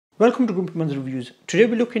Welcome to GrumpyMan's Reviews. Today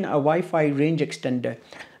we're looking at a Wi-Fi range extender.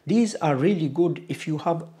 These are really good if you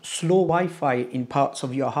have slow Wi-Fi in parts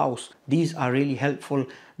of your house. These are really helpful.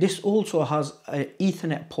 This also has an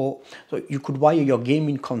Ethernet port, so you could wire your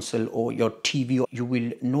gaming console or your TV. You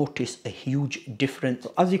will notice a huge difference.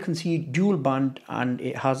 As you can see, dual band, and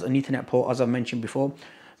it has an Ethernet port, as I mentioned before.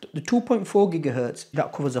 The 2.4 gigahertz,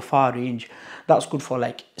 that covers a far range. That's good for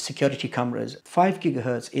like security cameras. 5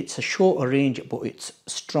 gigahertz, it's a shorter range, but it's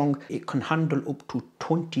strong. It can handle up to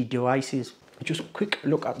 20 devices. Just a quick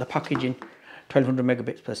look at the packaging. 1200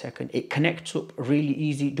 megabits per second. It connects up really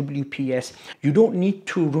easy, WPS. You don't need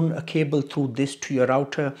to run a cable through this to your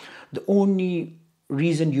router. The only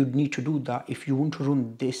reason you'd need to do that if you want to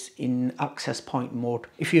run this in access point mode.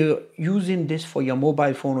 If you're using this for your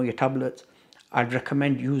mobile phone or your tablet, I'd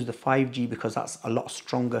recommend use the 5G because that's a lot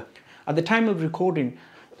stronger. At the time of recording,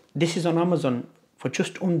 this is on Amazon for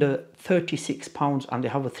just under £36, and they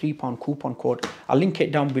have a £3 coupon code. I'll link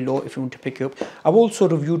it down below if you want to pick it up. I've also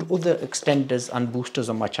reviewed other extenders and boosters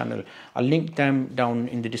on my channel. I'll link them down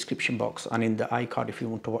in the description box and in the iCard if you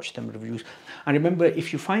want to watch them reviews. And remember,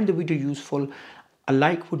 if you find the video useful, a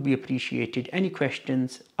like would be appreciated. Any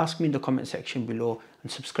questions, ask me in the comment section below,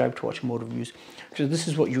 and subscribe to watch more reviews. So this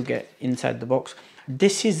is what you get inside the box.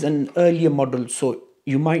 This is an earlier model, so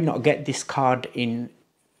you might not get this card in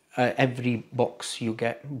every box you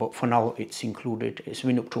get, but for now it's included. It's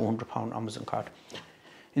been up to £100 Amazon card.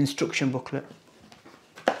 Instruction booklet,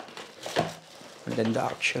 and then the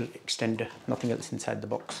actual extender. Nothing else inside the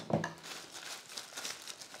box.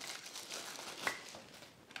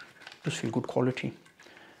 Just feel good quality.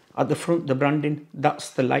 At the front, the branding, that's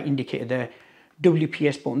the light indicator there.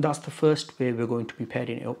 WPS button, that's the first way we're going to be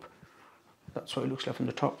pairing it up. That's what it looks like from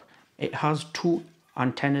the top. It has two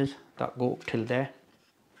antennas that go up till there.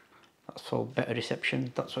 That's for better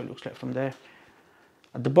reception. That's what it looks like from there.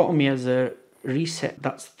 At the bottom here is a reset,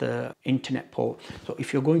 that's the internet port. So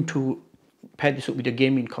if you're going to pair this up with a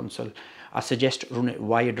gaming console, I suggest run it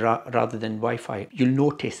wired rather than Wi-Fi. You'll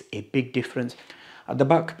notice a big difference. At the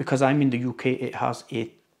back, because I'm in the UK, it has a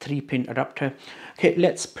 3-pin adapter. Okay,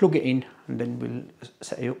 let's plug it in and then we'll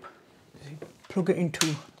set it up. Plug it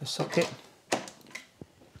into the socket.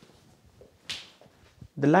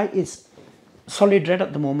 The light is solid red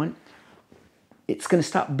at the moment. It's going to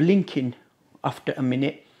start blinking after a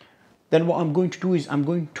minute. Then what I'm going to do is I'm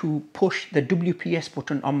going to push the WPS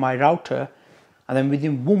button on my router, and then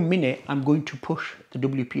within 1 minute I'm going to push the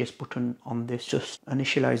WPS button on this. Just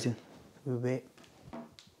initializing. Wait.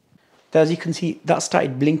 As you can see, that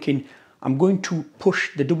started blinking. I'm going to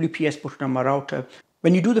push the WPS button on my router.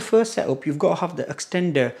 When you do the first setup, you've got to have the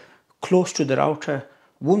extender close to the router.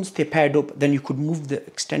 Once they're paired up, then you could move the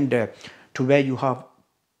extender to where you have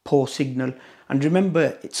poor signal. And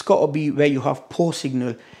remember, it's got to be where you have poor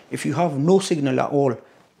signal. If you have no signal at all,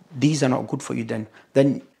 these are not good for you then.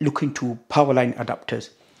 Then look into power line adapters.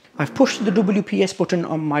 I've pushed the WPS button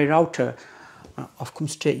on my router. I've come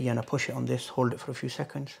straight here and I push it on this, hold it for a few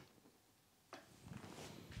seconds.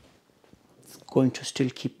 Going to still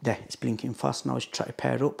keep there. It's blinking fast now. Let's try to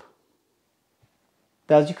pair up.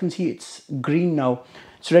 As you can see, it's green now.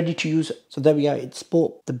 It's ready to use. So there we are. It's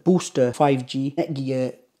bought the booster 5G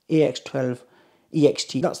Netgear AX12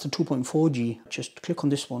 EXT. That's the 2.4G. Just click on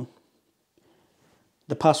this one.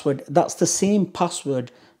 The password, that's the same password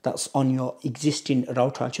that's on your existing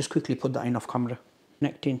router. I'll just quickly put that in off camera.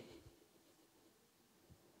 Connecting.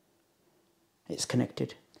 It's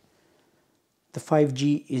connected. The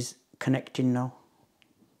 5G is connecting now.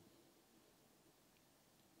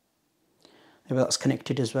 Maybe that's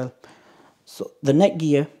connected as well. So the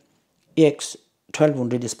Netgear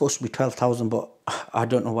AX1200 is supposed to be 12,000, but I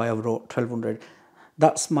don't know why I wrote 1200.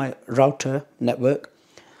 That's my router network.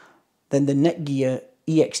 Then the Netgear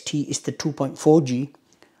EXT is the 2.4G.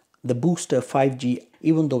 The booster 5G,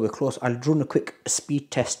 even though we're close, I'll run a quick speed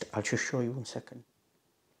test. I'll just show you 1 second.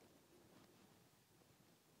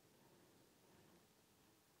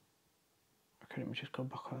 Okay, let me just go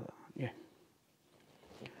back on that.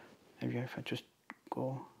 Yeah. Maybe if I just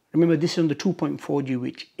go. Remember, this is on the 2.4G,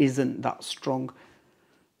 which isn't that strong.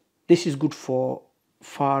 This is good for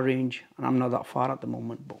far range, and I'm not that far at the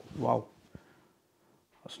moment, but wow.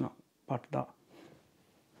 That's not bad, that.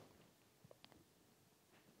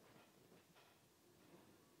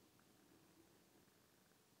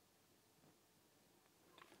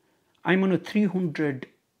 I'm on a 300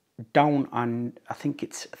 down and I think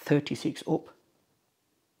it's 36 up.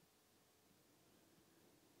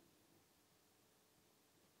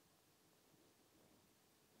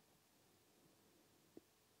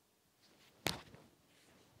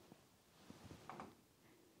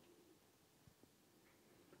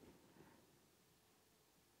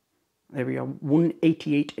 There we are,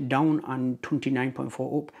 188 down and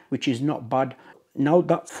 29.4 up, which is not bad. Now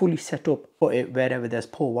that's fully set up, put it wherever there's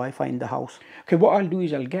poor Wi-Fi in the house. Okay, what I'll do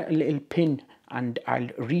is I'll get a little pin and I'll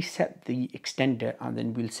reset the extender, and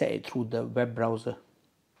then we'll set it through the web browser.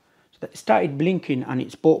 So that started blinking and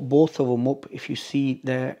it's brought both of them up. If you see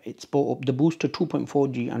there, it's brought up the booster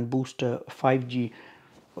 2.4G and booster 5G,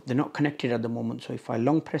 but they're not connected at the moment. So if I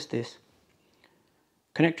long press this,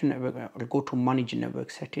 connect to network, I'll go to manage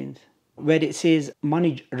network settings, where it says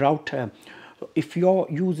manage router. If you're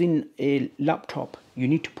using a laptop, you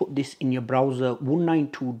need to put this in your browser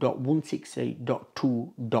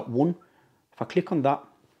 192.168.2.1. If I click on that,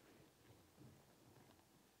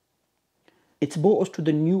 it's brought us to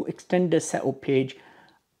the new extender setup page.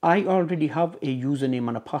 I already have a username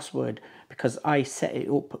and a password because I set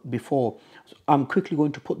it up before. So I'm quickly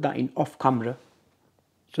going to put that in off camera.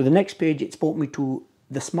 So the next page, it's brought me to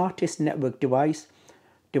the smartest network device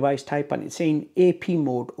type, and it's saying AP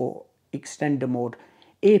mode or extender mode.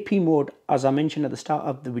 AP mode, as I mentioned at the start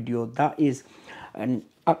of the video, that is an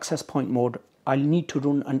access point mode. I'll need to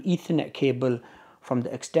run an Ethernet cable from the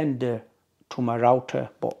extender to my router,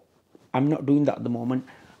 but I'm not doing that at the moment.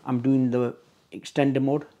 I'm doing the extender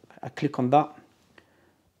mode. I click on that.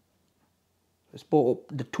 Let's brought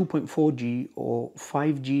up the 2.4G or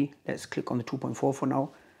 5G. Let's click on the 2.4 for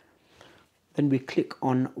now. Then we click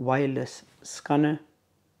on wireless scanner.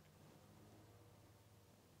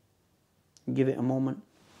 Give it a moment.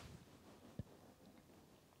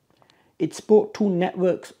 It's brought two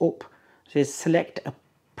networks up. It says select a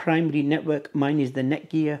primary network. Mine is the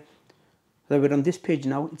Netgear. So we're on this page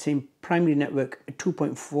now. It's saying primary network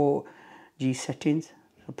 2.4G settings.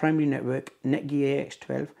 So primary network Netgear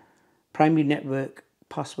AX12. Primary network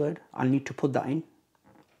password. I'll need to put that in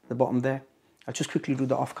the bottom there. I'll just quickly do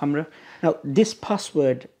that off camera. Now this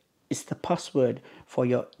password is the password for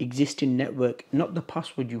your existing network, not the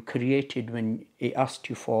password you created when it asked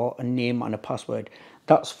you for a name and a password.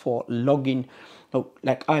 That's for login. Now,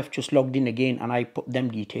 like I've just logged in again and I put them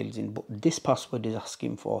details in, but this password is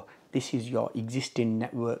asking for, this is your existing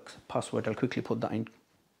network's password. I'll quickly put that in.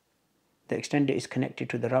 The extender is connected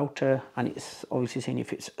to the router, and it's obviously saying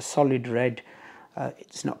if it's solid red,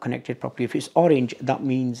 it's not connected properly. If it's orange, that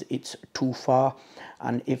means it's too far,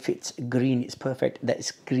 and if it's green, it's perfect. That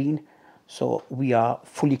is green, so we are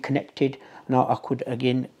fully connected. Now I could,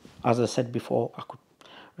 again, as I said before, I could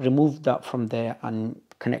remove that from there and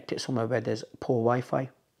connect it somewhere where there's poor Wi-Fi.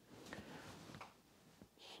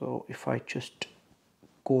 So if I just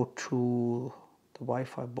go to the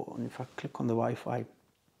Wi-Fi button, if I click on the Wi-Fi,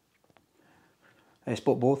 let's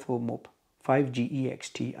put both of them up, 5G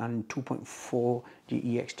EXT and 2.4G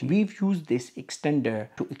EXT. We've used this extender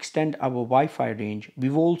to extend our Wi-Fi range.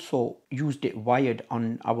 We've also used it wired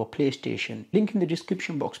on our PlayStation. Link in the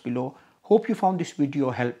description box below. Hope you found this video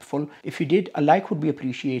helpful. If you did, a like would be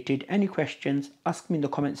appreciated. Any questions, ask me in the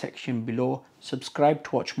comment section below. Subscribe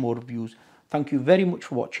to watch more reviews. Thank you very much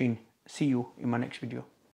for watching. See you in my next video.